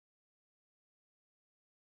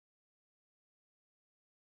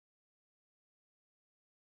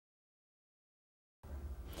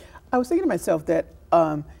I was thinking to myself that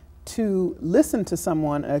to listen to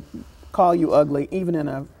someone call you ugly, even in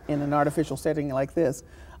an artificial setting like this,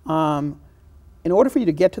 in order for you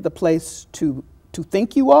to get to the place to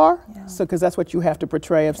think you are, so because that's what you have to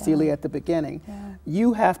portray of Celie at the beginning,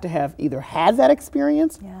 you have to have either had that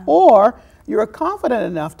experience or you're confident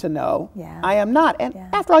enough to know I am not. And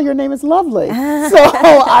after all, your name is lovely. So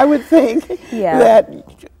I would think that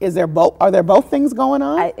are there both things going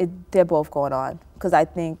on? They're both going on, because I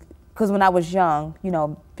think, because when I was young, you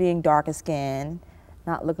know, being darker skinned,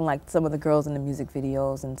 not looking like some of the girls in the music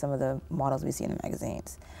videos and some of the models we see in the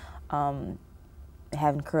magazines,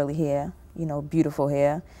 having curly hair, you know, beautiful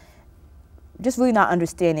hair, just really not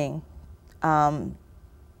understanding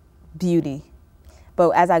beauty.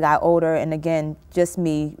 But as I got older, and again, just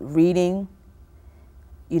me reading,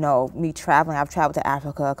 you know, me traveling, I've traveled to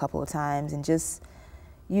Africa a couple of times, and just,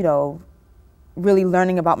 you know, really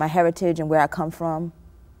learning about my heritage and where I come from,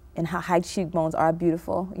 and how high cheekbones are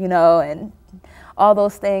beautiful, you know, and all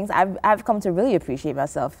those things. I've come to really appreciate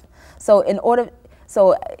myself. So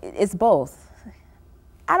so it's both.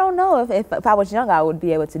 I don't know if I was younger, I would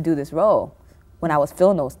be able to do this role when I was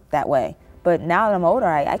feeling that way. But now that I'm older,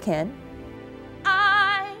 I can.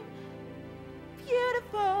 I'm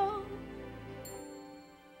beautiful.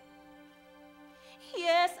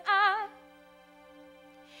 Yes, I'm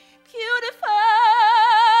beautiful.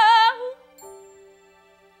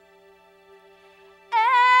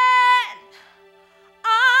 And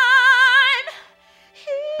I'm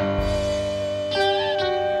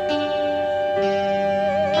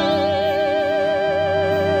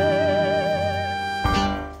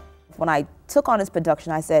When I took on this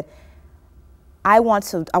production, I said, I want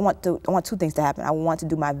two things to happen. I want to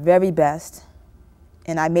do my very best,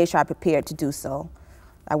 and I made sure I prepared to do so.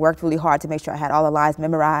 I worked really hard to make sure I had all the lines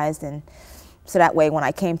memorized, and so that way when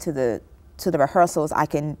I came to the rehearsals, I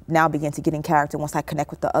can now begin to get in character once I connect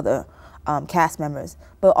with the other cast members.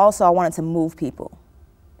 But also I wanted to move people.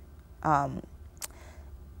 And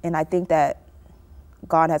I think that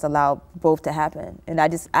God has allowed both to happen. And I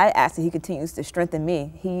ask that he continues to strengthen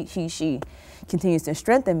me. She continues to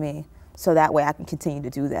strengthen me, so that way I can continue to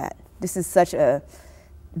do that. This is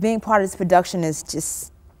being part of this production is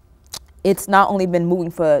just, it's not only been moving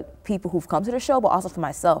for people who've come to the show, but also for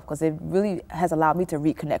myself, because it really has allowed me to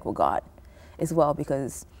reconnect with God as well,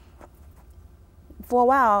 because for a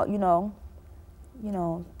while, you know,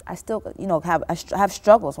 I still, you know, have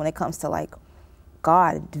struggles when it comes to like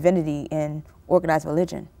God, divinity, and organized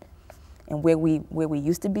religion, and where we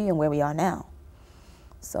used to be and where we are now.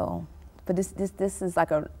 So, but this is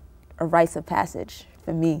like a rites of passage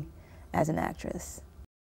for me as an actress.